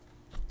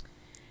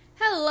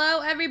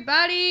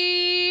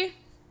everybody?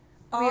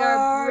 We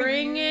are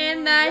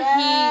bringing the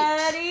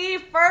heat. Ready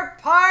for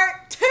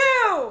part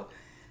 2?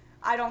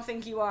 I don't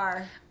think you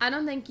are. I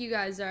don't think you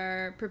guys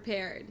are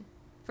prepared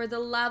for the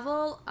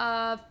level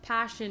of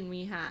passion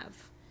we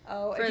have.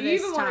 Oh, for if you this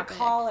even topic. want to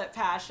call it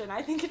passion,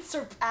 I think it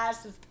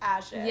surpasses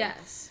passion.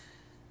 Yes.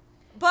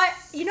 But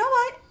you know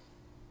what?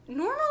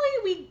 Normally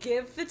we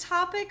give the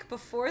topic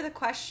before the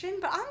question,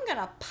 but I'm going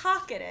to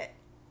pocket it.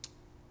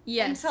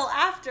 Yes. Until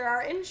after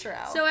our intro.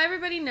 So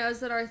everybody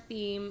knows that our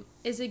theme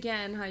is,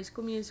 again, High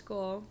School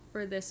Musical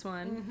for this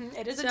one. Mm-hmm.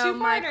 It is a So two-parter.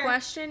 my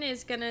question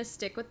is going to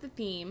stick with the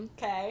theme.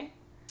 Okay.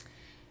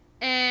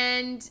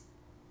 And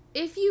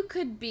if you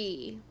could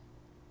be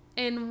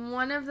in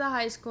one of the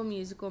High School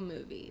Musical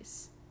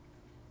movies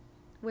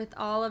with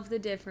all of the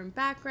different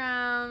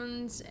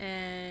backgrounds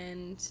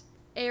and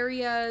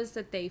areas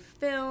that they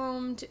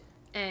filmed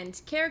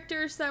and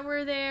characters that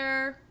were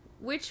there,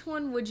 which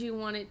one would you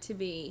want it to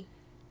be?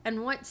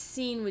 And what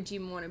scene would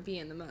you want to be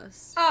in the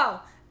most?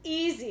 Oh,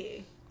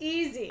 easy.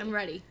 Easy. I'm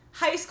ready.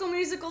 High School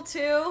Musical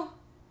 2,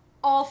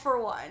 All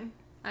for One.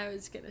 I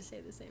was going to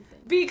say the same thing.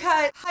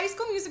 Because High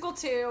School Musical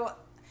 2,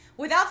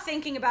 without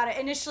thinking about it,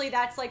 initially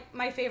that's like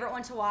my favorite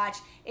one to watch.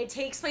 It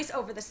takes place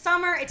over the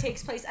summer. It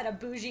takes place at a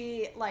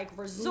bougie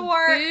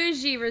resort.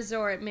 Bougie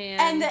resort,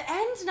 man. And the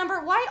end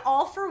number, why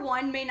All for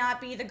One may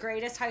not be the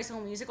greatest High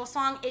School Musical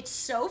song. It's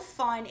so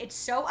fun. It's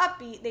so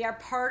upbeat. They are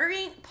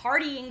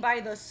partying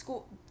by the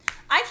school.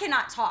 I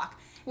cannot talk.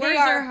 Words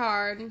are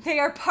hard. They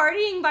are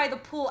partying by the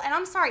pool. And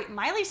I'm sorry,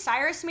 Miley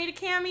Cyrus made a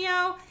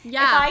cameo.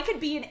 Yeah. If I could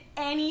be in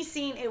any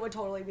scene, it would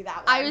totally be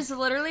that one. I was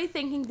literally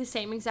thinking the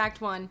same exact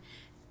one.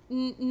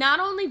 Not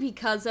only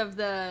because of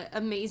the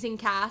amazing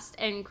cast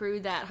and crew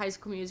that High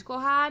School Musical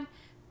had,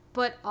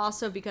 but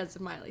also because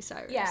of Miley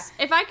Cyrus. Yeah.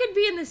 If I could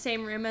be in the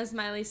same room as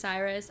Miley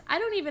Cyrus, she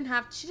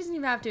doesn't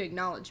even have to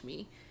acknowledge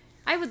me.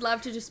 I would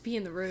love to just be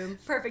in the room.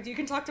 Perfect. You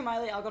can talk to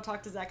Miley. I'll go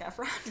talk to Zac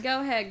Efron.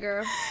 Go ahead,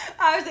 girl.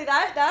 I would say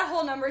that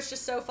whole number is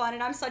just so fun,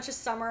 and I'm such a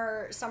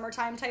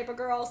summertime type of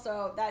girl,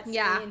 so that's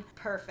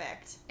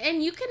perfect.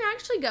 And you can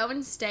actually go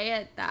and stay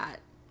at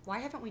that. Why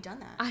haven't we done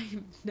that? I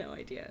have no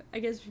idea. I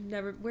guess we've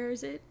never. Where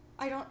is it?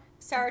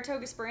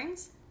 Saratoga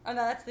Springs? Oh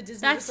no, that's the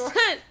Disney resort.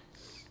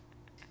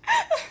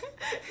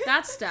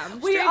 That's dumb.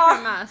 We Straight are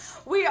from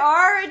us. We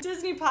are a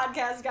Disney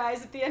podcast,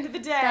 guys. At the end of the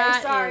day,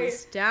 That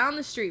is down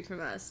the street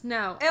from us.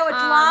 No. Oh, it's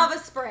Lava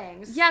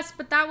Springs. Yes,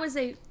 but that was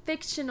a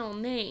fictional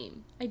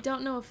name. I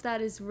don't know if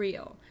that is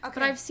real. Okay.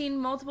 But I've seen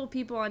multiple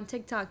people on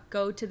TikTok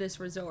go to this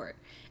resort.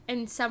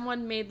 And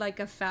someone made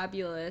a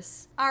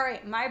fabulous... All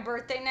right, my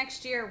birthday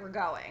next year, we're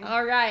going.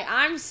 All right,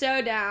 I'm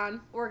so down.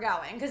 We're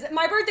going. Because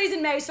my birthday's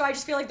in May, so I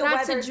just feel like the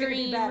That's weather's a going to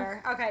be dream.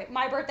 better. Okay,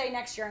 my birthday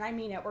next year, and I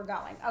mean it, we're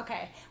going.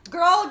 Okay.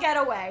 Girl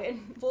getaway.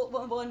 And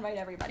we'll invite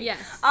everybody.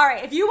 Yes. All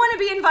right, if you want to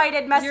be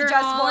invited, message You're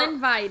us. all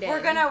invited.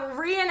 We're going to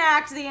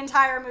reenact the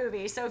entire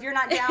movie. So if you're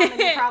not down, then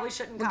you probably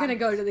shouldn't come. We're going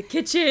to go to the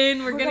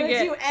kitchen. We're going to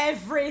do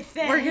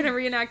everything. We're going to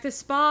reenact the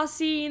spa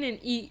scene and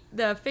eat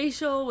the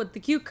facial with the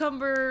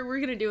cucumber. We're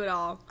going to do it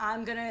all.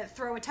 I'm going to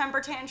throw a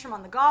temper tantrum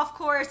on the golf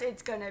course.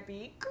 It's going to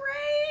be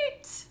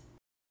great.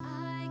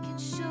 I can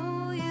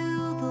show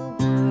you the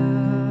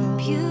world.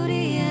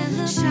 Beauty and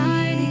the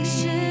shining,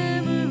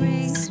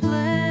 shimmering,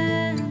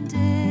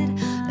 splendid.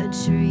 A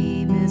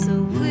dream is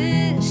a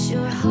wish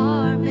your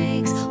heart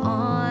makes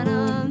on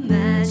a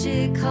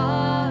magic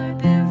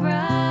carpet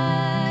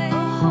ride. A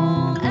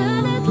home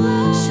and it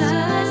looks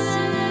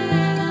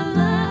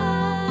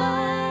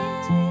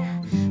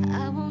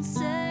I won't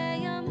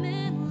say I'm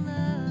in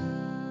love.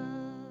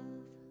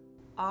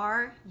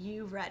 Are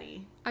you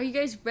ready? Are you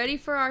guys ready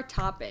for our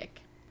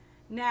topic?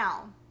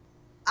 Now,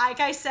 like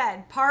I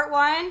said, part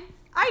 1,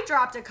 I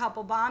dropped a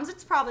couple bombs.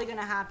 It's probably going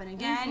to happen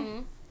again.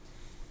 Mm-hmm.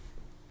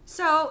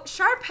 So,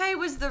 Sharpay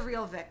was the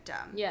real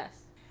victim.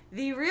 Yes.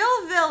 The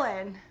real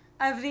villain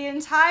of the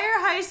entire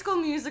High School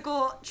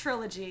Musical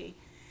trilogy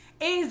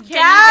is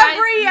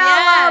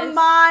Gabriella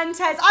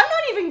Montez. I'm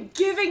not even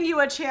giving you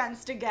a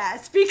chance to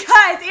guess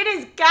because it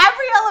is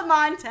Gabriella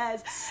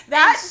Montez.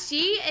 And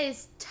she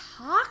is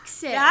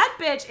toxic. That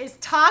bitch is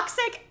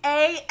toxic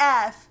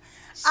AF.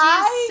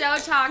 She's so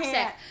toxic.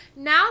 Can't.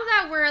 Now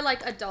that we're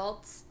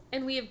adults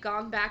and we have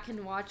gone back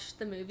and watched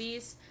the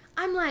movies,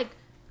 I'm like,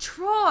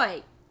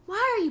 Troy,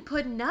 why are you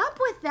putting up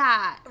with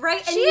that? Right,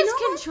 and She you is know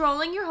what?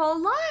 controlling your whole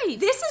life.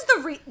 This is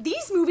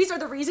these movies are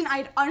the reason I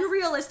had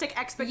unrealistic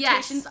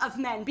expectations of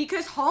men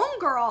because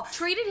Homegirl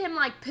treated him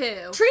like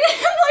poo. treated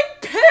him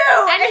like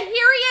poo. And here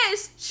he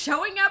is,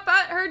 showing up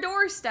at her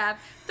doorstep,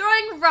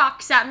 throwing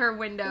rocks at her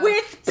window.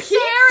 With pizza.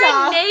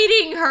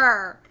 Serenading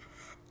her.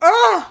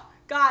 Ugh.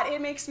 God,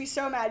 it makes me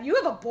so mad. You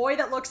have a boy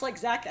that looks like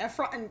Zac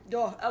Efron. And,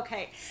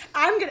 okay.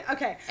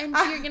 And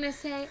you're going to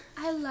say,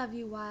 I love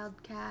you,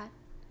 Wildcat.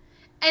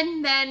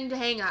 And then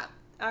hang up.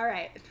 All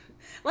right.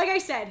 Like I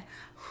said,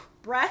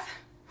 breath,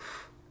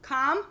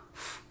 calm.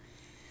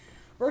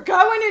 We're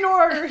going in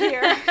order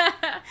here.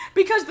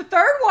 Because the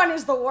third one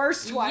is the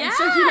worst one. Yes.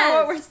 So you know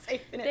what, we're saving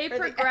it They for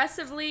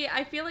progressively,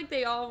 I feel like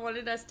they all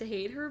wanted us to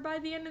hate her by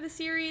the end of the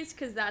series,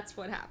 because that's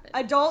what happened.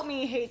 Adult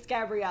me hates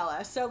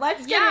Gabriella. So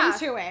let's get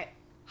into it.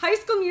 High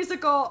School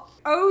Musical,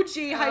 OG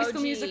High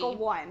School Musical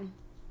 1.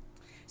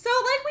 So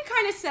like we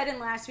kind of said in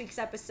last week's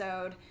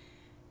episode,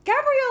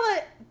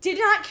 Gabriella did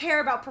not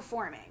care about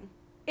performing.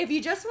 If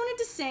you just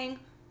wanted to sing,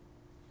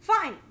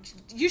 fine.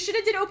 You should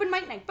have did open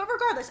mic night. But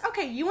regardless,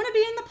 okay, you want to be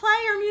in the play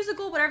or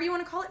musical, whatever you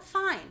want to call it,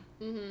 fine.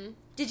 Mm-hmm.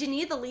 Did you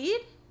need the lead?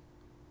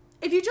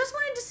 If you just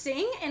wanted to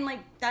sing and, like,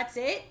 that's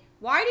it,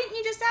 why didn't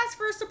you just ask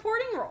for a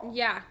supporting role?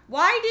 Yeah.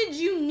 Why did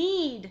you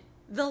need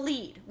the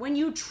lead when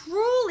you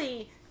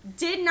truly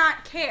did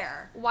not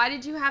care? Why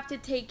did you have to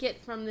take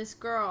it from this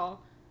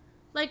girl?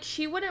 Like,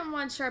 she wouldn't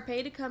want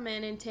Sharpay to come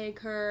in and take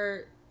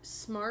her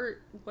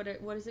smart, what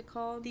is it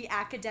called? The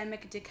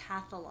academic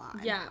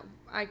decathlon. Yeah,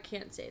 I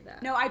can't say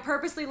that. No, I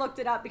purposely looked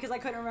it up because I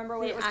couldn't remember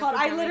what The it was called.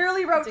 I academic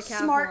literally wrote decathlon.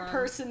 smart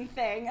person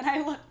thing and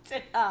I looked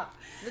it up.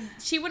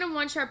 She wouldn't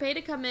want Sharpay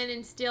to come in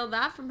and steal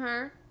that from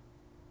her.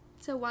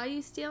 So why are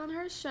you stealing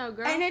her show,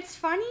 girl? And it's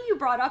funny you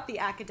brought up the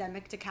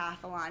academic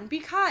decathlon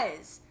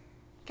because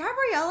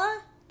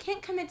Gabriella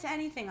can't commit to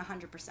anything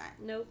 100%.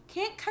 Nope.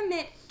 Can't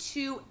commit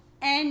to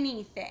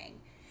anything.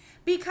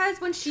 Because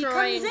when she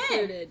Troy comes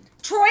included. in,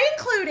 Troy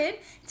included,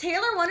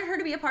 Taylor wanted her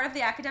to be a part of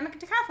the academic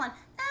decathlon.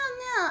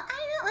 Oh no,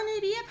 I don't want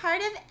to be a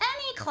part of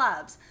any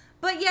clubs.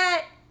 But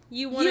yet,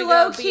 You you want to go be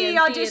low-key in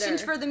auditioned theater.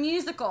 for the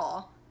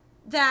musical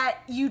that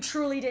you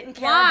truly didn't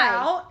care Why?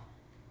 about.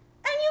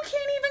 And you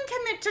can't even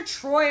commit to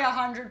Troy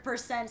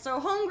 100%. So,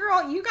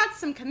 homegirl, you got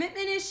some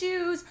commitment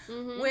issues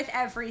with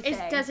everything.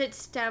 Does it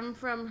stem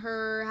from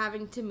her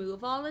having to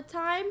move all the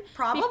time?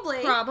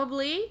 Probably.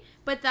 Probably.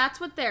 But that's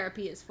what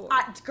therapy is for.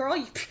 Girl,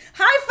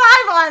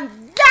 high five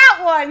on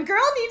that one.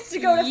 Girl needs to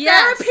go to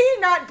Yes.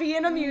 therapy, not be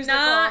in a musical.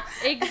 Not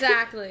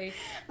exactly.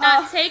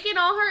 Not taking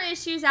all her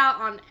issues out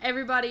on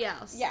everybody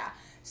else. Yeah.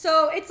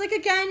 So it's like,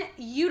 again,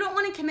 you don't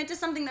want to commit to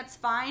something that's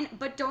fine,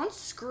 but don't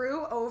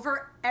screw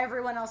over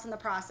everyone else in the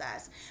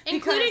process.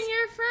 Including Because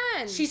your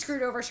friends. she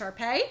screwed over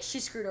Sharpay, she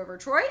screwed over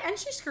Troy, and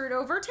she screwed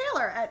over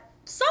Taylor at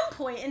some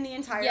point in the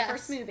entire Yes.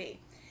 first movie.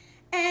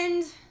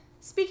 And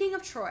speaking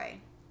of Troy,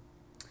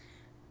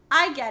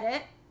 I get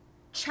it.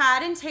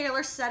 Chad and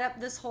Taylor set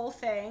up this whole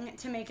thing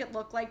to make it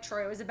look like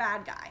Troy was a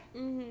bad guy.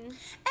 Mm-hmm. And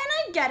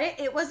I get it.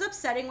 It was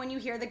upsetting when you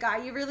hear the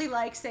guy you really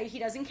like say he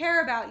doesn't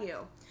care about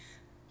you.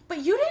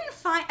 But you didn't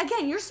find,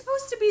 again, you're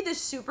supposed to be this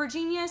super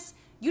genius.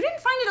 You didn't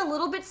find it a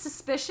little bit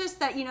suspicious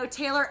that,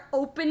 Taylor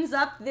opens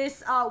up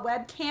this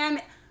webcam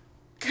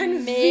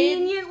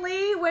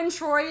conveniently when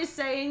Troy is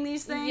saying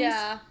these things?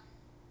 Yeah.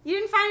 You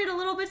didn't find it a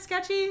little bit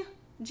sketchy?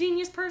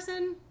 Genius person?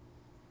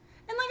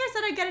 And like I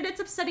said, I get it. It's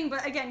upsetting,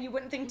 but again, you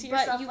wouldn't think to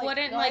yourself, But you like,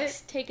 wouldn't,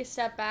 what? take a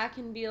step back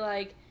and be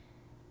like,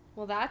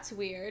 well, that's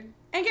weird.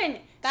 Again,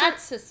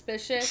 That's so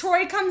suspicious.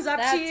 Troy comes up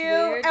to That's you.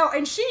 weird. Oh,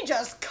 and she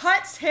just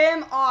cuts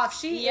him off.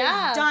 She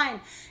Yeah. is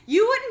done.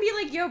 You wouldn't be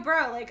like, yo,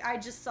 bro, like, I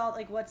just saw,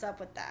 like, what's up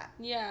with that?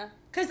 Yeah.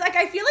 Because, like,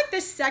 I feel like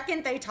the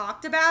second they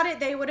talked about it,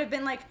 they would have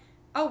been like,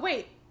 oh,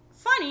 wait,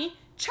 funny.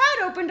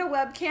 Chad opened a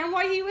webcam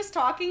while he was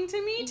talking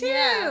to me, too.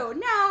 Yeah.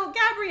 No,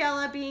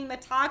 Gabriella, being the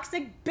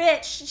toxic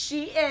bitch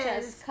she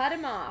is, Just cut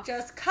him off.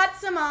 just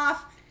cuts him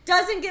off,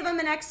 doesn't give him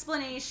an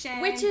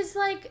explanation. Which is,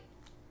 like,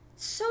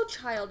 so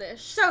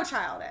childish. so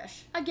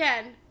childish.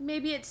 Again,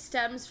 maybe it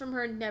stems from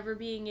her never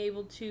being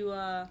able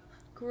to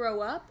grow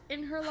up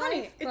in her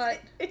Honey, life, but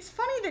it's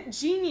funny that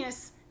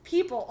genius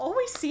people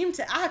always seem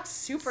to act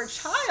super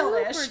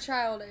childish. super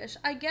childish.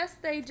 I guess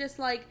they just,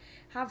 like,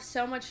 have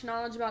so much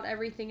knowledge about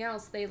everything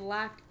else, they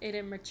lack it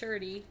in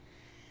maturity.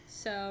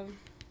 So,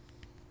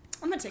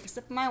 I'm gonna take a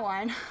sip of my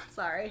wine.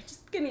 Sorry,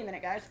 just give me a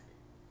minute, guys.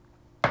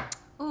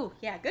 Ooh,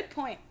 yeah, good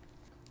point.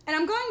 And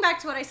I'm going back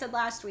to what I said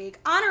last week.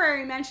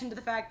 Honorary mentioned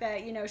the fact that,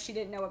 she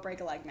didn't know what break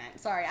a leg meant.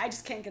 Sorry, I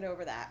just can't get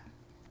over that.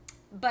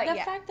 But the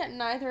yeah. fact that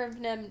neither of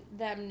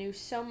them knew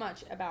so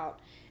much about.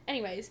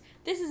 Anyways,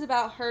 this is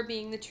about her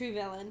being the true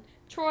villain.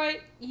 Troy,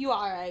 you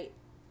alright.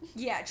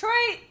 Yeah, Troy,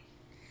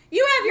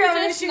 you have your You're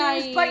own just issues,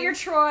 naive. but you're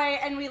Troy,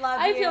 and we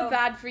love you. I feel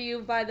bad for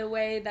you by the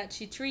way that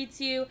she treats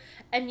you,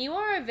 and you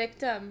are a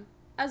victim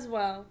as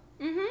well.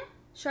 Mm-hmm.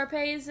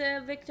 Sharpay is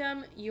a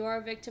victim, you are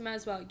a victim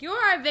as well. You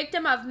are a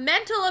victim of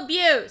mental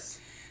abuse.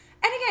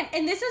 And again,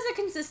 and this is a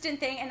consistent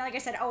thing, and like I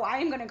said, I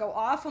am going to go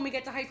off when we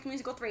get to High School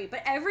Musical 3,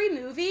 but every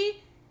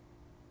movie,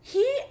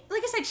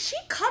 like I said, she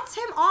cuts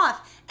him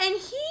off, and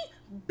he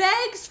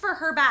begs for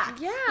her back.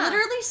 Yeah.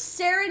 Literally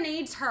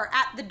serenades her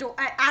at the door,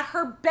 at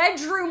her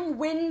bedroom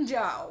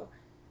window.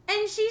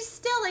 And she's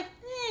still like,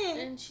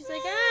 And she's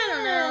like, I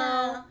don't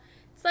know.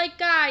 It's like,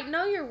 guy,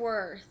 know your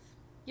worth.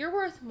 You're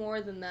worth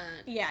more than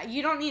that. Yeah,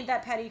 you don't need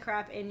that petty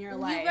crap in your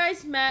life. You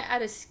guys met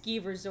at a ski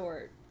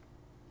resort.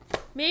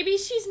 Maybe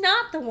she's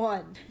not the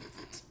one.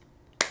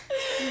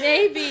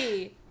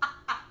 Maybe.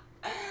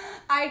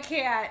 I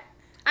can't.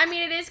 I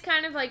mean, it is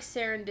kind of like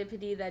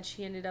serendipity that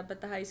she ended up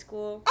at the high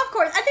school. Of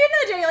course, at the end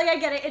of the day, like, I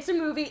get it. It's a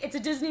movie. It's a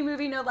Disney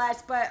movie, no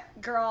less. But,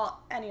 girl,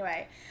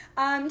 anyway.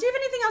 Do you have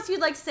anything else you'd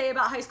like to say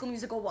about High School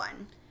Musical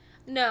 1?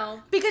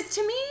 No. Because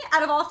to me,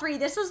 out of all three,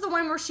 this was the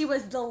one where she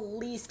was the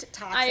least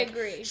toxic. I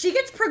agree. She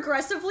gets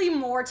progressively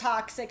more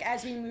toxic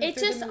as we move through the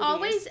movies. It just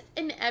always,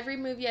 in every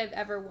movie I've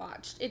ever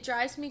watched, it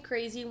drives me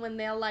crazy when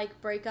they'll, like,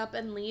 break up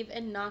and leave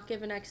and not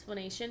give an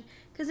explanation.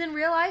 Because in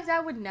real life,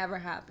 that would never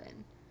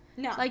happen.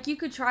 No. Like, you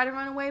could try to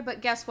run away,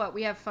 but guess what?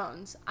 We have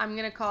phones. I'm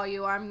going to call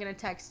you or I'm going to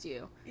text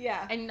you.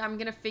 Yeah. And I'm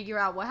going to figure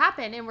out what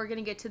happened and we're going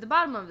to get to the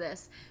bottom of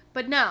this.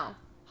 But no.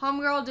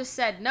 Homegirl just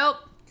said, nope.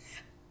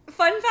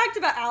 Fun fact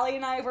about Allie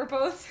and I, we're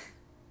both...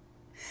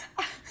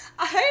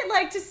 I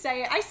like to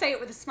say it. I say it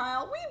with a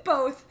smile. We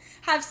both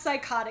have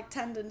psychotic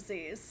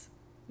tendencies.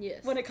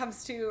 Yes. When it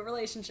comes to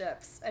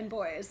relationships and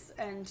boys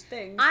and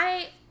things.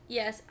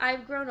 Yes,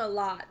 I've grown a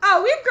lot.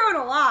 Oh, we've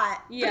grown a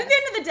lot. Yes. But at the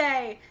end of the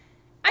day...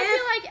 I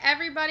feel like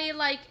everybody,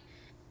 like,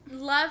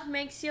 love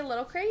makes you a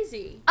little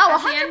crazy. Oh,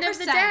 at 100%. the end of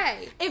the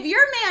day. If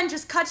your man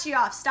just cuts you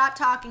off, stop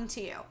talking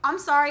to you, I'm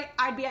sorry,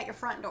 I'd be at your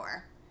front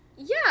door.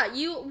 Yeah,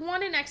 you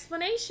want an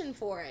explanation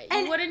for it.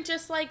 And you wouldn't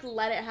just, like,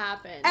 let it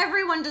happen.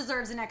 Everyone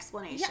deserves an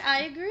explanation. Yeah,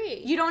 I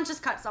agree. You don't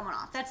just cut someone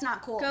off. That's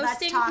not cool. Ghosting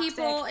That's toxic.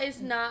 people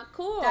is not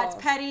cool. That's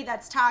petty.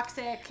 That's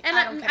toxic. And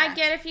I don't care. I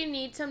get if you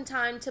need some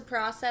time to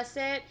process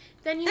it,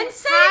 then you Then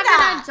say have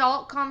that. an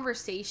adult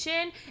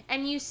conversation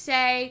and you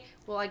say,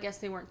 well, I guess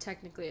they weren't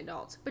technically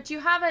adults, but you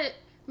have a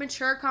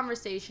mature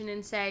conversation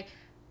and say,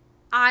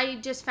 I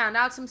just found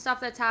out some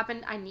stuff that's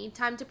happened. I need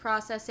time to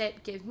process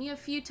it. Give me a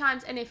few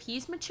times. And if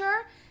he's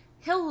mature,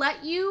 he'll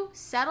let you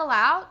settle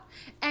out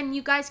and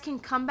you guys can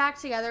come back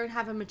together and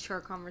have a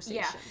mature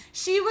conversation. Yeah.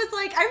 She was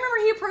like, I remember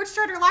he approached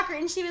her at her locker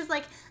and she was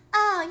like,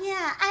 oh,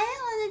 yeah, I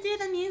didn't want to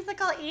do the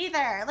musical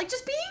either. Like,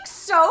 just being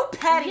so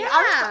petty.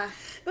 Yeah.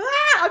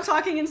 I'm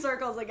talking in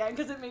circles again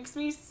because it makes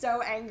me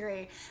so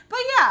angry. But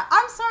yeah,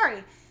 I'm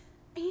sorry.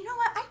 And you know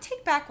what? I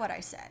take back what I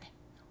said.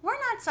 We're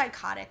not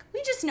psychotic.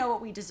 We just know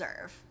what we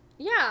deserve.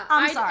 Yeah.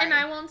 I'm sorry. And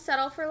I won't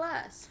settle for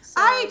less.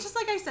 So. Just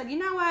like I said, you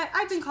know what?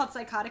 I've been called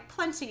psychotic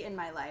plenty in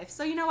my life.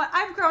 So you know what?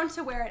 I've grown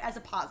to wear it as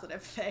a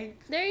positive thing.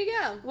 There you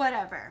go.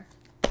 Whatever.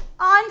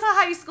 On to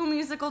High School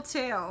Musical 2.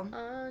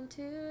 On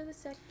to the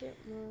second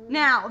one.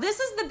 Now, this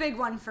is the big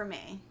one for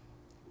me.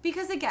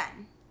 Because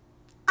again,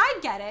 I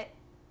get it.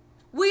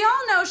 We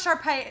all know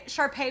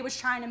Sharpay was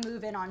trying to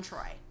move in on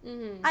Troy.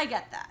 Mm-hmm. I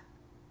get that.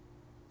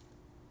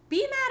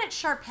 Be mad at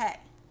Sharpay.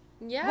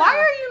 Yeah. Why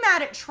are you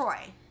mad at Troy?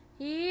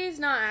 He's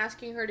not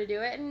asking her to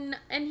do it,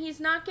 and he's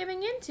not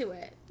giving into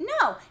it.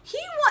 No,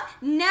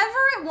 never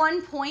at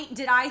one point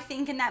did I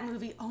think in that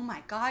movie, oh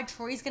my God,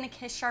 Troy's gonna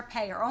kiss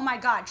Sharpay, or oh my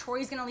God,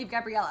 Troy's gonna leave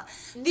Gabriella.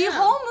 The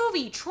whole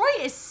movie, Troy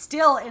is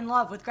still in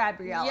love with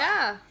Gabriella.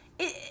 Yeah.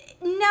 It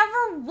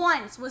never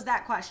once was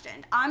that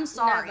questioned. I'm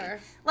sorry. Never.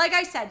 Like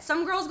I said,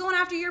 some girl's going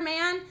after your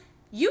man,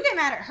 you get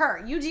mad at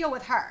her. You deal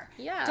with her.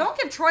 Yeah. Don't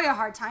give Troy a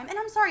hard time. And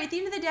I'm sorry, at the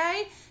end of the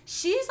day,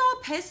 she's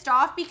all pissed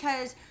off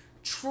because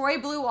Troy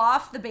blew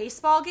off the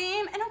baseball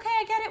game. And okay,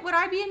 I get it. Would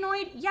I be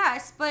annoyed?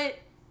 Yes, but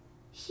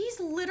he's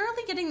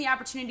literally getting the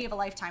opportunity of a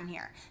lifetime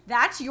here.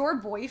 That's your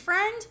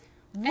boyfriend?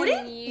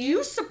 Wouldn't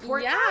you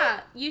support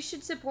that? Yeah, you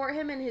should support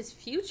him in his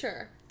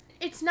future.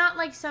 It's not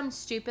like some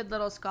stupid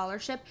little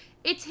scholarship.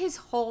 It's his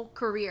whole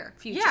career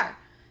future. Yeah.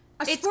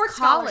 It's sports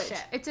college.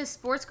 scholarship. It's a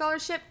sports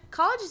scholarship.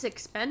 College is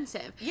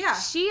expensive. Yeah.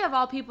 She, of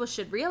all people,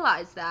 should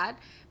realize that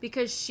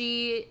because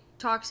she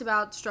talks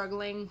about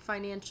struggling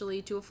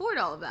financially to afford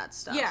all of that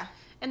stuff. Yeah.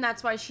 And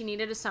that's why she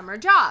needed a summer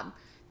job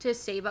to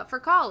save up for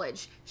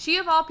college. She,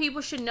 of all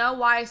people, should know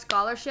why a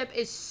scholarship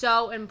is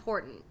so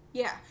important.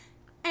 Yeah.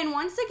 And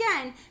once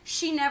again,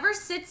 she never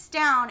sits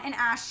down and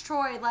asks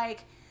Troy,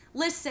 like,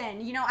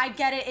 listen, you know, I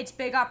get it, it's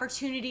big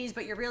opportunities,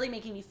 but you're really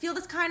making me feel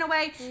this kind of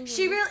way. Mm-hmm.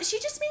 She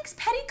just makes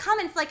petty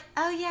comments like,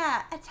 oh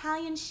yeah,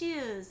 Italian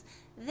shoes,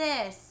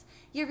 this,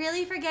 you're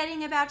really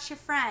forgetting about your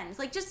friends.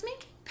 Like, just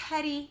making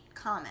petty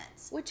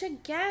comments. Which,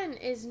 again,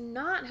 is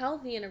not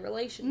healthy in a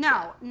relationship.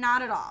 No,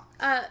 not at all.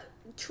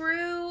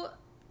 True,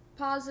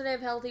 positive,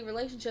 healthy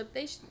relationship,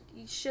 they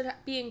should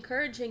be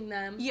encouraging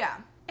them. Yeah.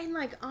 And,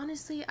 like,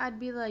 honestly,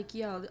 I'd be like,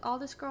 yo, all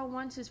this girl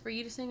wants is for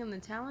you to sing in the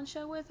talent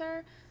show with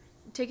her.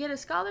 To get a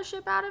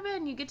scholarship out of it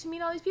and you get to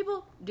meet all these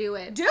people, do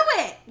it. Do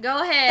it.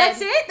 Go ahead.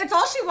 That's it. That's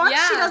all she wants.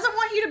 Yeah. She doesn't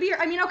want you to be,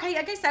 I mean, okay,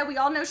 like I said, we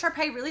all know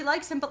Sharpay really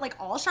likes him, but like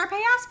all Sharpay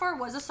asked for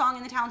was a song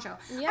in the talent show.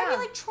 Yeah. I'd be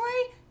like, Troy,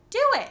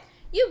 do it.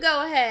 You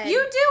go ahead. You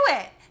do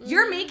it.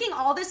 You're making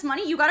all this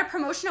money. You got a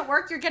promotion at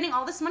work. You're getting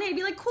all this money. I'd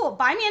be like, cool,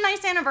 buy me a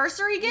nice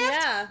anniversary gift.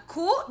 Yeah.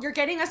 Cool. You're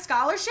getting a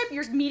scholarship.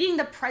 You're meeting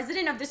the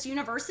president of this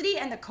university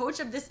and the coach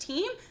of this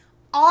team.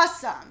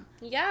 Awesome.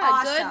 Yeah,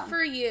 Awesome. good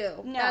for you.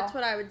 No. That's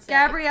what I would say.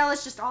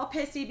 Gabriella's just all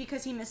pissy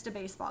because he missed a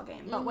baseball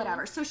game, but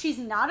whatever. So she's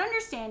not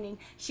understanding.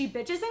 She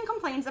bitches and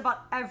complains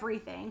about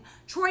everything.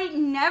 Troy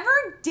never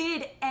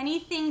did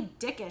anything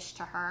dickish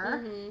to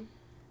her. Mm-hmm.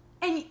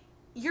 And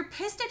you're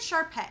pissed at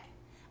Sharpay.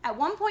 At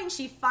one point,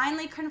 she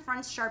finally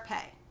confronts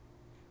Sharpay.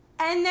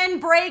 And then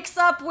breaks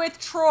up with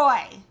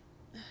Troy.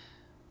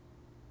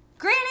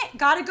 Granted,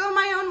 gotta go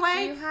my own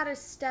way. You had a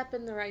step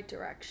in the right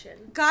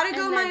direction. Gotta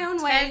go And my then own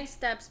 10 way.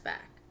 steps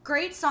back.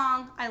 Great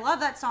song. I love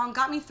that song.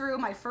 Got me through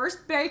my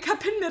first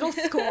breakup in middle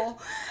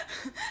school.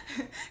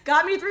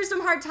 Got me through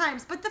some hard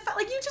times. But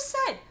like you just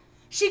said,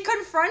 she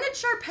confronted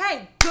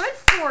Sharpay. Good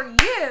for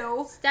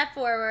you. Step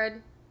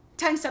forward.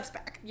 10 steps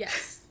back.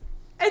 Yes.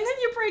 And then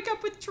you break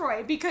up with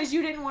Troy because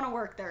you didn't want to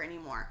work there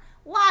anymore.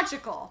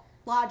 Logical.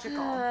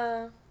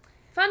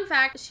 Fun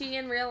fact, she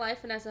in real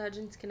life, Vanessa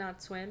Hudgens,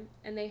 cannot swim,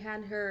 and they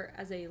had her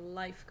as a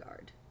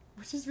lifeguard.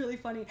 Which is really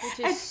funny. Which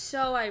is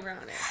so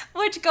ironic.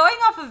 Which, going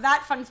off of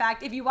that fun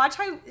fact, if you watch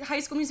High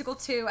School Musical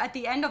 2, at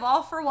the end of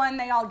All for One,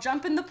 they all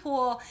jump in the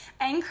pool,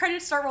 and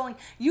credits start rolling.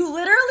 You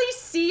literally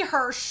see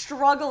her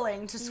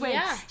struggling to swim.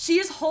 Yeah. She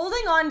is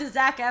holding on to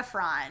Zac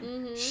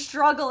Efron,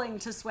 struggling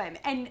to swim.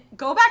 And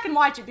go back and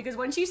watch it, because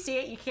once you see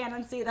it, you can't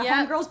unsee. The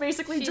homegirl's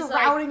basically She's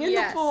drowning in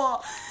yes. the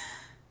pool.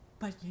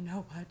 But you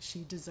know what?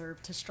 She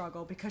deserved to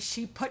struggle, because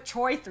she put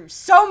Troy through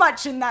so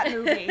much in that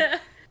movie.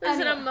 It was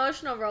Anyway. an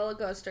emotional roller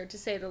coaster, to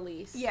say the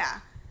least. Yeah.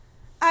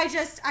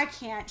 I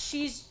can't.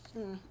 She's...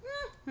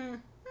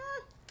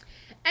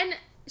 And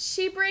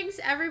she brings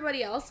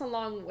everybody else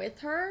along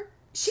with her.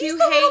 She's to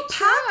the little hate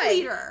pack Troy.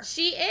 leader.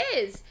 She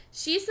is.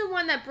 She's the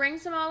one that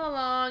brings them all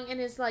along and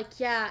is like,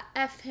 yeah,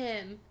 F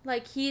him.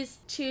 Like, he's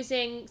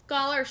choosing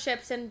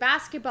scholarships in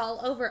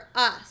basketball over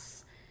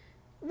us.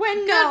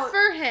 When Good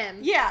for him.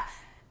 Yeah.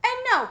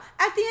 And no,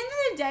 at the end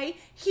of the day,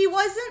 he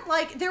wasn't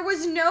like, there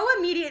was no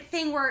immediate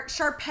thing where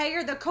Sharpay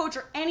or the coach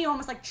or anyone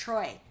was like,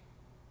 Troy,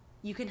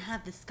 you can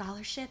have the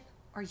scholarship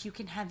or you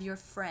can have your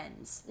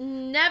friends.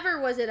 Never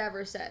was it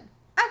ever said.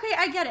 Okay,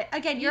 I get it.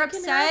 Again, you're You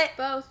can upset. have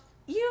both.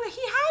 He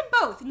had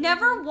both.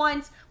 Never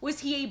once was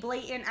he a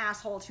blatant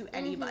asshole to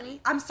anybody.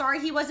 I'm sorry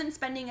he wasn't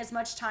spending as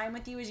much time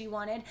with you as you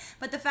wanted,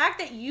 but the fact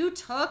that you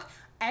took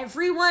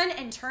everyone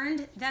and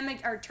turned them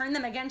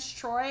against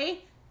Troy,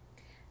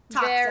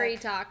 toxic. Very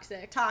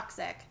toxic.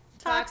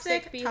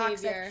 Toxic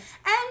behavior.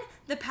 And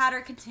the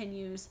pattern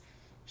continues.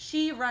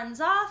 She runs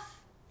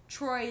off,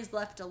 Troy is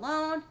left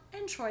alone,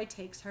 and Troy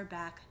takes her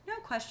back. No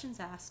questions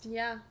asked.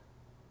 Yeah.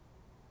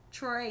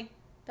 Troy,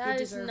 That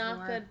you is deserve not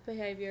more. good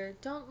behavior.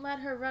 Don't let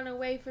her run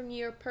away from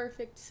your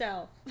perfect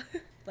self.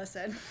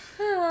 Listen.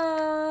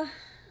 Ah.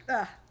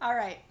 All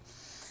right.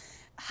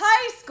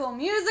 High School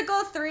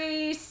Musical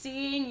 3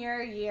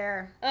 senior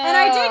year. And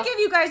I did give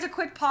you guys a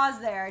quick pause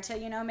there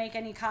to, make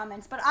any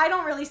comments, but I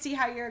don't really see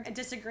how you're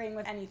disagreeing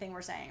with anything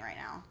we're saying right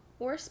now.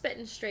 We're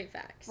spitting straight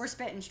facts. We're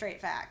spitting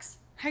straight facts.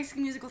 High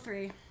School Musical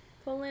 3.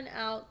 pulling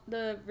out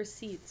the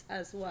receipts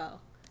as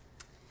well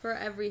for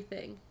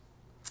everything.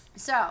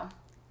 So,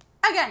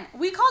 again,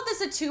 we called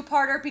this a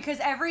two-parter because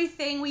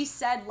everything we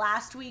said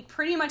last week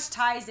pretty much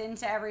ties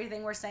into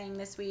everything we're saying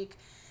this week.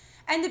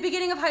 And the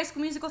beginning of High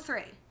School Musical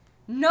 3.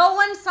 No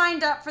one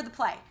signed up for the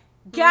play.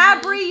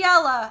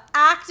 Gabriella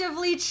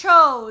actively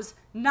chose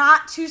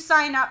not to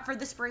sign up for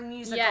the spring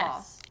musical.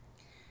 Yes.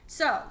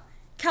 So,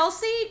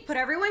 Kelsey put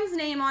everyone's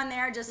name on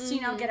there just to,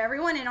 get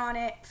everyone in on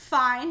it.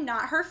 Fine,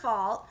 not her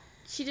fault.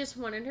 She just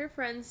wanted her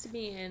friends to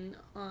be in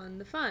on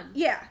the fun.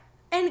 Yeah.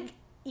 And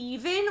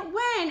even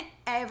when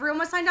everyone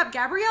was signed up,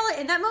 Gabriella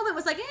in that moment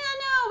was like, no,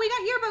 we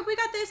got yearbook, we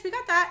got this, we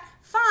got that.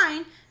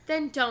 Fine.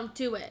 Then don't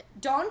do it.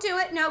 Don't do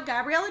it. No,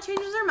 Gabriella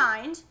changes her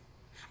mind.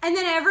 And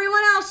then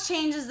everyone else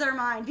changes their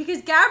mind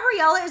because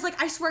Gabriella is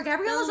like, I swear,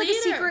 Gabriella's like a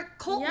secret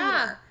cult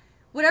leader.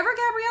 Whatever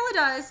Gabriella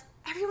does,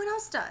 everyone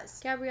else does.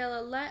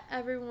 Gabriella, let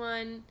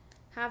everyone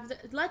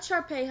let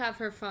Sharpay have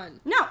her fun.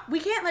 No, we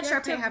can't let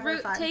Sharpay have her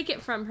fun. Take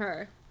it from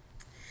her.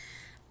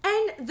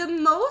 And the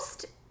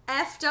most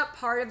effed up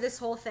part of this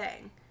whole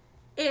thing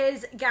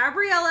is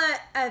Gabriella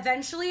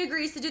eventually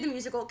agrees to do the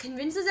musical,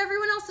 convinces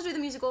everyone else to do the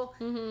musical,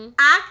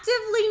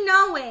 actively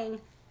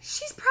knowing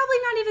she's probably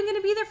not even going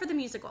to be there for the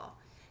musical.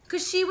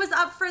 Because she was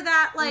up for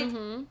that,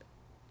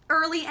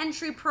 early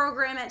entry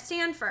program at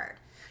Stanford.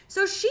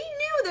 So she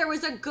knew there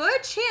was a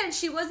good chance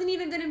she wasn't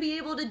even going to be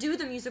able to do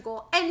the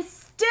musical and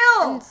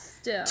still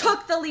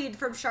took the lead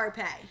from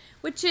Sharpay.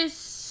 Which is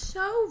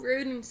so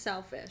rude and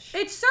selfish.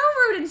 It's so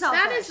rude and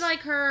selfish. That is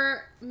like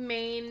her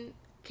main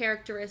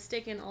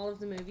characteristic in all of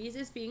the movies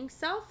is being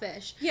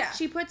selfish. Yeah.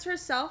 She puts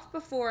herself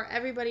before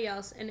everybody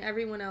else and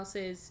everyone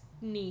else's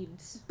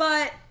needs.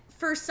 But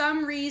for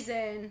some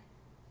reason,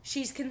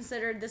 she's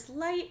considered this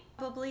light,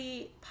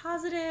 bubbly,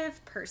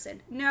 positive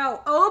person.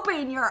 No,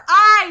 open your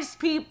eyes,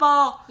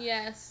 people.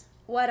 Yes.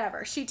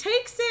 Whatever. She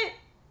takes it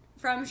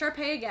from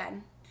Sharpay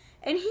again.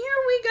 And here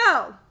we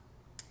go.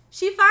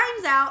 She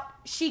finds out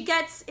she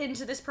gets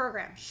into this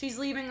program. She's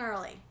leaving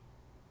early.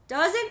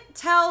 Doesn't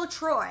tell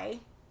Troy.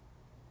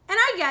 And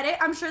I get it.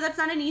 I'm sure that's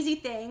not an easy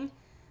thing.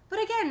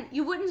 But again,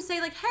 you wouldn't say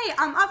like, hey,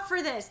 I'm up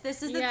for this.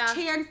 This is the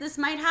chance this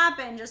might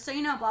happen. Just so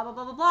you know, blah, blah,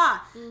 blah, blah, blah.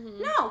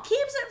 No,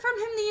 keeps it from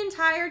him the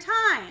entire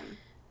time.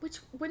 Which,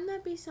 wouldn't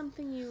that be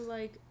something you,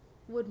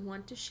 would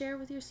want to share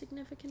with your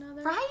significant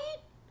other? Right?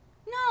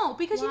 No,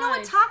 because you know Why?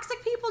 what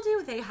toxic people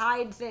do? They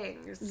hide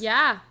things.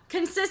 Yeah.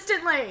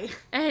 Consistently.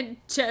 And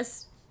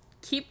just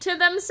keep to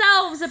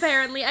themselves,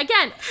 apparently.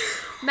 Again,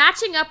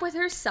 matching up with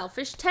her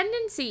selfish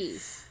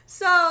tendencies.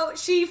 So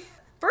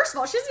first of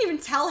all, she doesn't even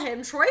tell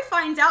him. Troy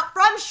finds out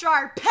from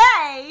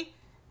Sharpay.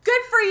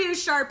 Good for you,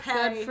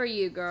 Sharpay. Good for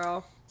you,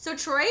 girl. So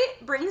Troy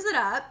brings it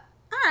up.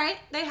 All right,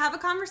 they have a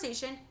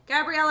conversation.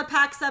 Gabriella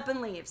packs up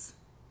and leaves.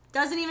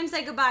 Doesn't even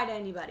say goodbye to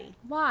anybody.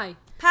 Why?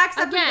 Packs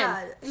up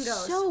Again, and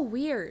goes. so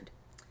weird.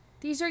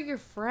 These are your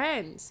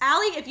friends.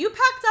 Allie, if you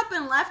packed up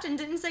and left and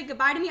didn't say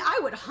goodbye to me, I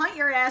would hunt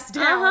your ass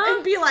down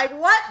and be like,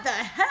 what the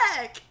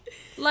heck?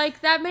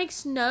 Like, that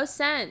makes no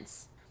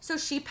sense. So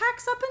she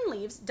packs up and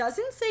leaves,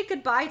 doesn't say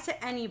goodbye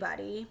to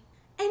anybody,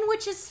 and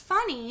which is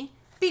funny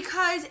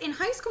because in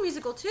High School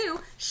Musical 2,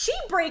 she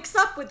breaks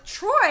up with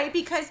Troy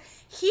because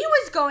he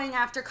was going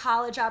after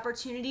college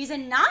opportunities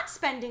and not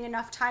spending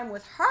enough time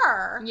with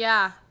her.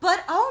 Yeah.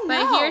 But oh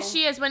no. But here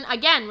she is when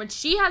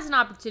she has an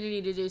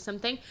opportunity to do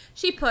something,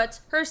 she puts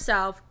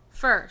herself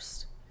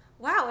first.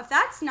 Wow, if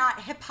that's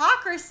not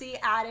hypocrisy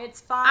at its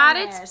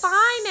finest.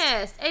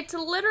 It's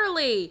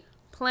literally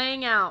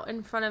playing out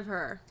in front of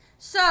her.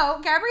 So,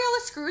 Gabriella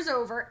screws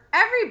over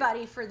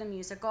everybody for the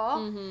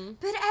musical,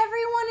 but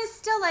everyone is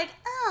still like,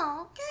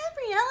 oh,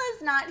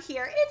 Gabriella's not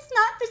here. It's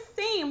not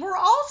the same. We're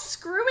all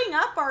screwing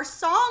up our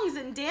songs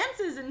and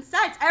dances and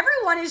sets.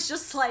 Everyone is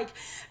just like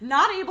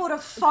not able to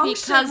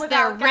function because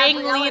without their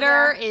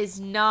ringleader Gabriella. is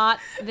not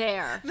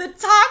there. The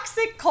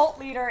toxic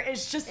cult leader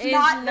is just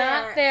not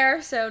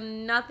there. So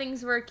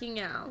nothing's working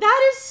out.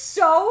 That is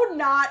so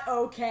not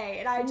okay.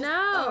 And I just,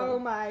 No. oh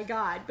my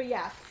God. But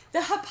yeah,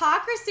 the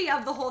hypocrisy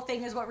of the whole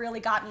thing is what really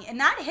got me. And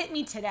that hit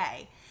me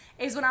today,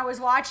 is when I was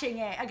watching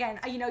it. Again,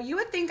 you know, you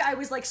would think I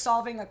was like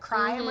solving a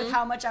crime with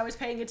how much I was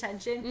paying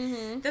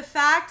attention. The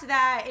fact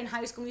that in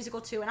High School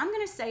Musical 2, and I'm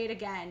going to say it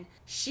again,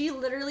 she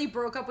literally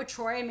broke up with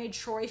Troy and made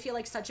Troy feel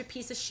like such a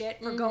piece of shit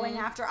for going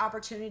after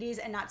opportunities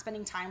and not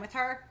spending time with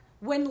her.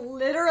 When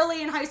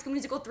literally in High School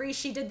Musical 3,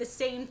 she did the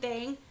same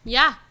thing.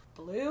 Yeah.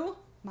 Blew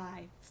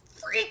my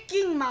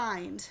freaking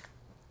mind.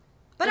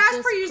 But It as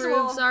just per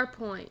usual, proves our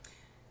point.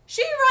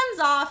 she runs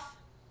off.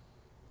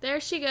 There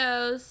she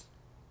goes.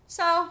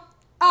 So,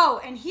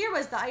 oh, and here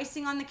was the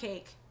icing on the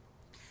cake.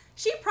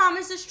 She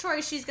promises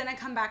Troy she's going to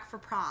come back for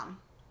prom.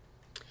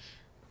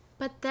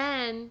 But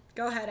then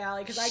Go ahead,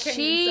 Allie, because I can't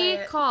even say she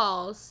it.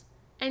 calls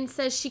and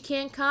says she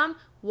can't come.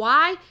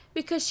 Why?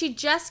 Because she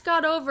just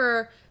got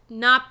over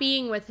not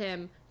being with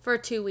him for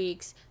 2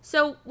 weeks.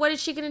 So what is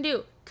she going to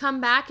do?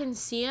 Come back and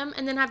see him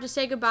and then have to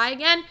say goodbye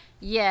again?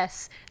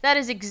 Yes, that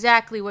is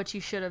exactly what you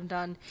should have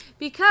done.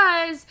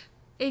 Because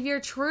if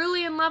you're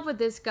truly in love with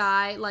this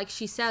guy, like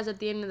she says at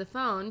the end of the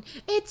phone,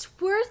 it's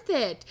worth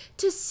it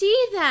to see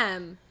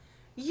them.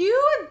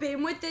 You have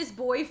been with this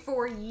boy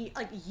for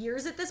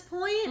years at this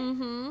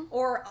point,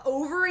 or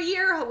over a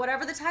year,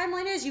 whatever the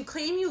timeline is. You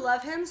claim you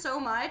love him so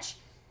much.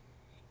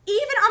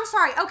 I'm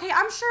sorry, okay,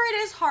 I'm sure it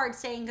is hard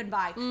saying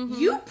goodbye.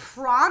 You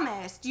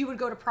promised you would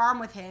go to prom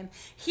with him.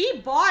 He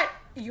bought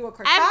you a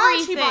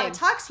corsage, he bought a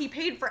tux, he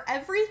paid for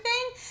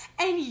everything,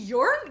 and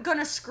you're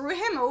gonna screw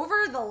him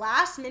over the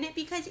last minute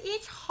because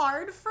it's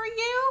hard for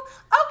you?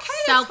 Okay,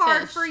 Selfish. It's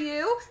hard for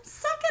you.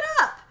 Suck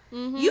it up.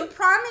 You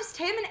promised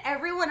him and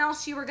everyone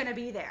else you were gonna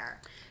be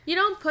there. You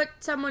don't put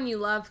someone you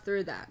love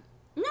through that.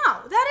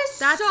 No,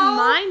 that's so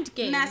mind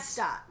games. Messed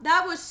up.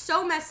 That was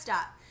so messed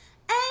up.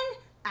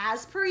 And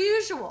as per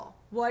usual,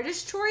 what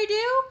does Troy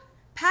do?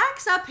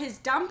 Packs up his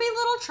dumpy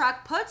little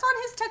truck, puts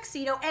on his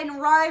tuxedo,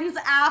 and runs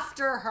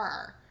after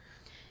her.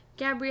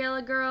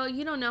 Gabriella, girl,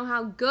 you don't know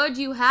how good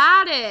you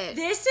had it.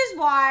 This is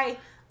why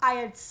I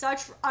had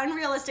such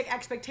unrealistic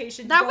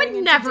expectations. That going would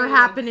into never dating.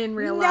 happen in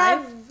real life.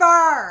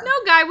 Never. No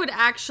guy would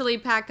actually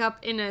pack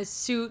up in a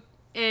suit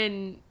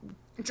and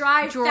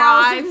Drive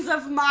thousands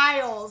of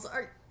miles.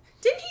 Or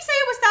didn't he say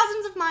it was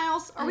thousands of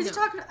miles? Or was he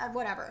talking?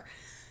 Whatever.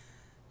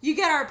 You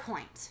get our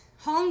point.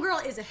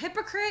 Homegirl is a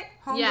hypocrite.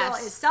 Homegirl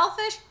is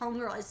selfish.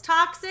 Homegirl is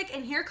toxic.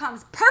 And here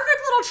comes perfect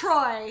little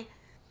Troy.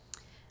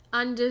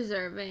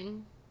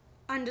 Undeserving.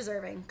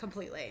 Undeserving,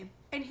 completely.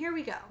 And here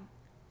we go.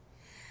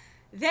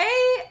 They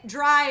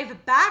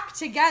drive back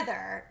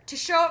together to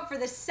show up for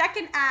the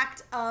second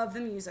act of the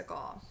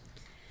musical.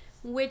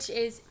 Which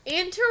is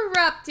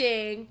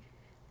interrupting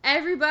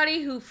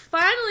everybody who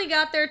finally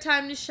got their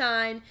time to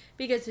shine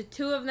because the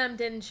two of them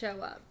didn't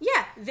show up.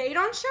 Yeah, they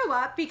don't show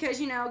up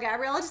because,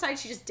 Gabriella decided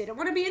she just didn't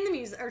want to be in the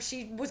music, or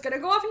she was going to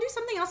go off and do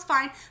something else,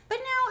 fine. But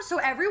now, so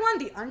everyone,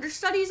 the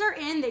understudies are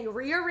in, they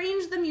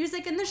rearrange the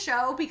music in the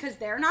show because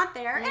they're not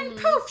there, and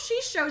poof,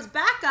 she shows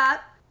back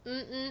up.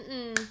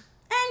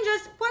 And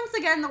just, once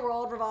again, the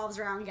world revolves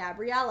around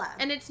Gabriella.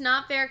 And it's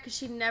not fair because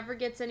she never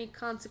gets any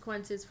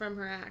consequences from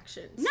her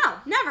actions. No,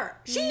 never.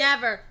 She's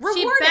never. She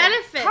rewarded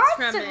benefits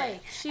constantly. from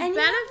it. She And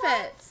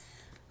benefits.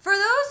 For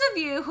those of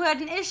you who had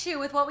an issue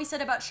with what we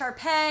said about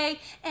Sharpay,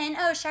 and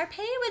Sharpay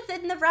was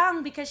in the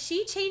wrong because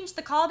she changed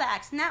the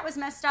callbacks and that was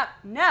messed up.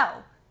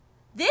 No.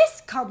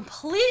 This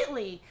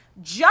completely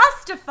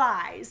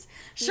justifies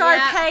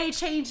Sharpay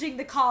changing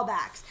the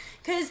callbacks.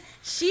 Because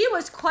she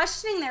was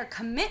questioning their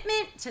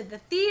commitment to the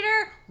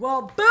theater.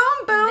 Well,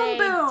 boom, boom,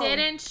 boom. They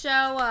didn't show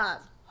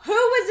up. Who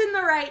was in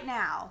the right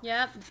now?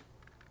 Yep.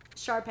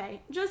 Sharpay.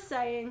 Just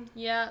saying.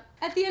 Yep.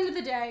 At the end of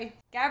the day,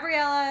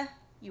 Gabriella,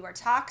 you are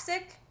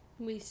toxic.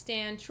 We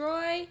stand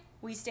Troy.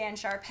 We stand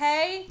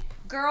Sharpay.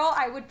 Girl,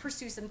 I would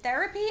pursue some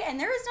therapy, and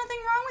there is nothing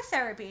wrong with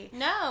therapy.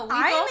 No, we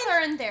both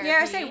are in therapy. Yeah,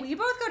 I say we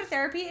both go to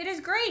therapy. It is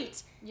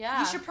great. Yeah.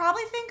 You should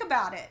probably think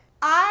about it.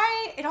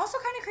 It also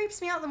kind of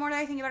creeps me out the more that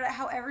I think about it,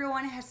 how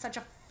everyone has such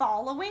a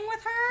following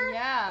with her.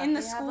 Yeah. In the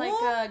they school.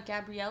 have like a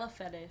Gabriella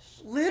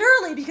fetish.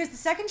 Literally, because the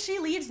second she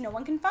leaves, no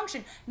one can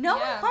function. No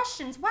one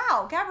questions,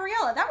 wow,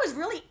 Gabriella, that was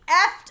really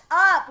effed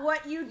up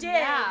what you did.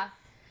 Yeah.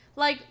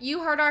 Like,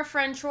 you heard our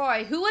friend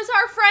Troy. Who was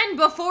our friend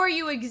before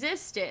you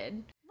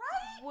existed?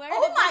 Right? Where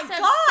Oh did my this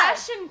God.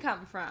 obsession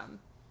come from?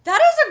 That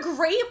is a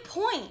great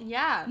point.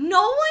 Yeah.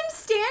 No one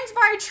stands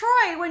by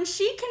Troy when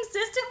she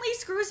consistently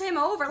screws him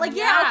over. Like,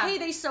 yeah, okay,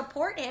 they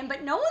support him,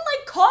 but no one,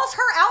 like, calls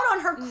her out on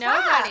her crap.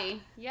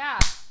 Nobody. Yeah.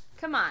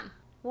 Come on.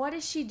 What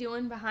is she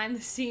doing behind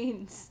the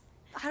scenes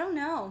I don't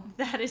know.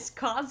 that is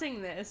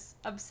causing this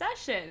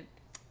obsession?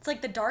 It's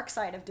like the dark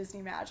side of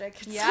Disney magic.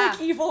 It's Yeah.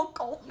 like evil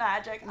cult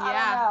magic. I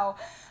Yeah. don't know.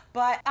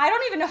 But I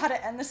don't even know how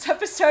to end this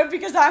episode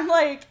because I'm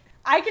like,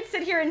 I could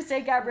sit here and say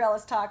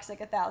Gabriella's toxic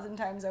 1,000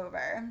 times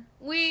over.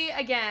 We,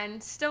 again,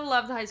 still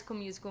love the High School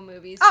Musical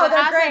movies. Oh, but they're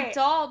as great.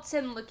 adults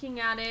and looking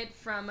at it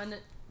from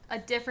a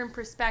different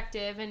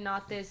perspective and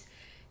not this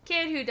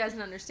kid who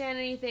doesn't understand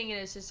anything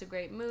and it's just a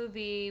great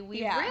movie,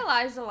 we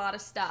realized a lot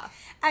of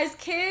stuff. As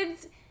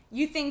kids,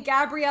 you think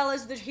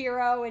Gabriella's the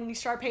hero and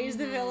Sharpay's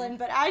the villain,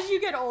 but as you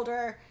get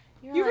older,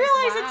 You're you like,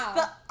 realize wow.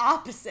 it's the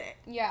opposite.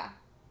 Yeah.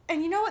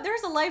 And you know what?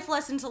 There's a life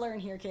lesson to learn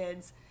here,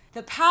 kids.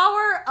 The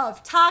power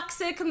of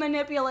toxic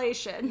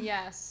manipulation.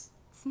 Yes.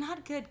 It's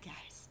not good,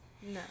 guys.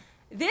 No.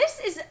 This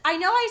is, I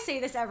know I say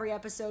this every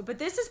episode, but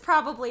this is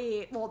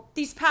probably, well,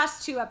 these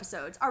past 2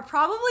 episodes are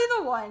probably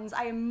the ones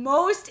I am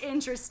most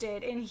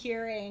interested in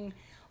hearing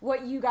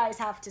what you guys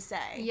have to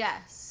say.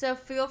 Yes. So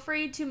feel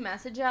free to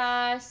message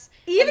us.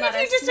 Even and if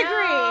let you us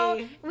know.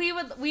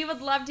 disagree. We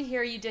would love to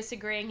hear you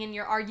disagreeing and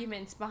your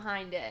arguments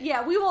behind it.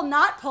 Yeah, we will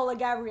not pull a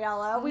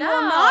Gabriella. We No.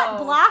 will not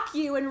block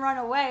you and run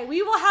away.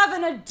 We will have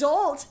an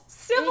adult,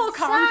 civil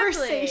Exactly.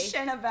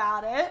 conversation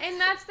about it. And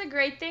that's the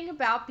great thing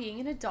about being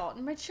an adult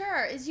and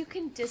mature is you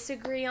can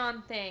disagree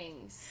on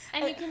things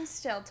and you can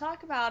still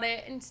talk about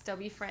it and still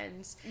be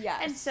friends. Yes.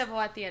 And civil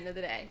at the end of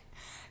the day.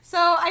 So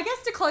I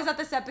guess to close out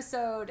this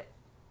episode,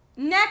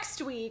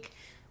 next week,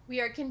 We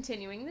are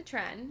continuing the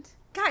trend.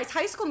 guys,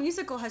 High School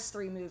Musical has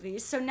 3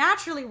 movies, so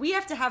naturally we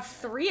have to have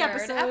 3 Third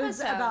episodes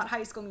episode. about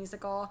High School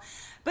Musical.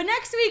 But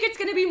next week it's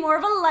going to be more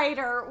of a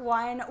lighter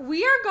one.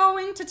 We are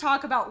going to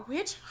talk about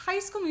which High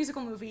School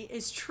Musical movie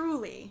is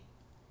truly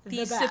the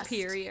best.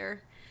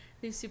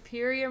 The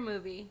superior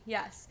movie.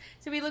 Yes.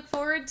 So we look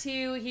forward to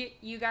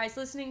you guys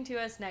listening to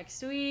us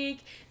next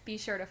week. Be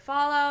sure to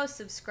follow,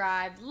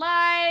 subscribe,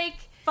 like.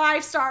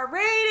 5-star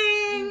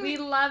rating. We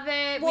love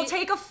it. We'll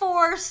take a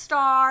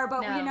 4-star,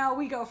 but No. you know,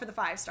 we go for the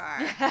 5-star.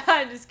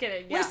 I'm just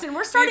kidding. Yeah. Listen,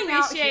 we're starting we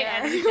out appreciate here.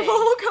 anything.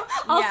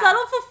 I'll Yeah.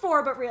 settle for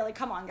 4, but really,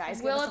 come on,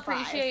 guys. We'll give us a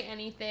 5. appreciate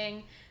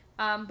anything.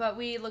 But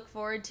we look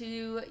forward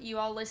to you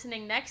all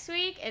listening next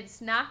week.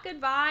 It's not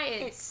goodbye.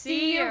 It's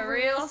see you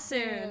real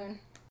soon.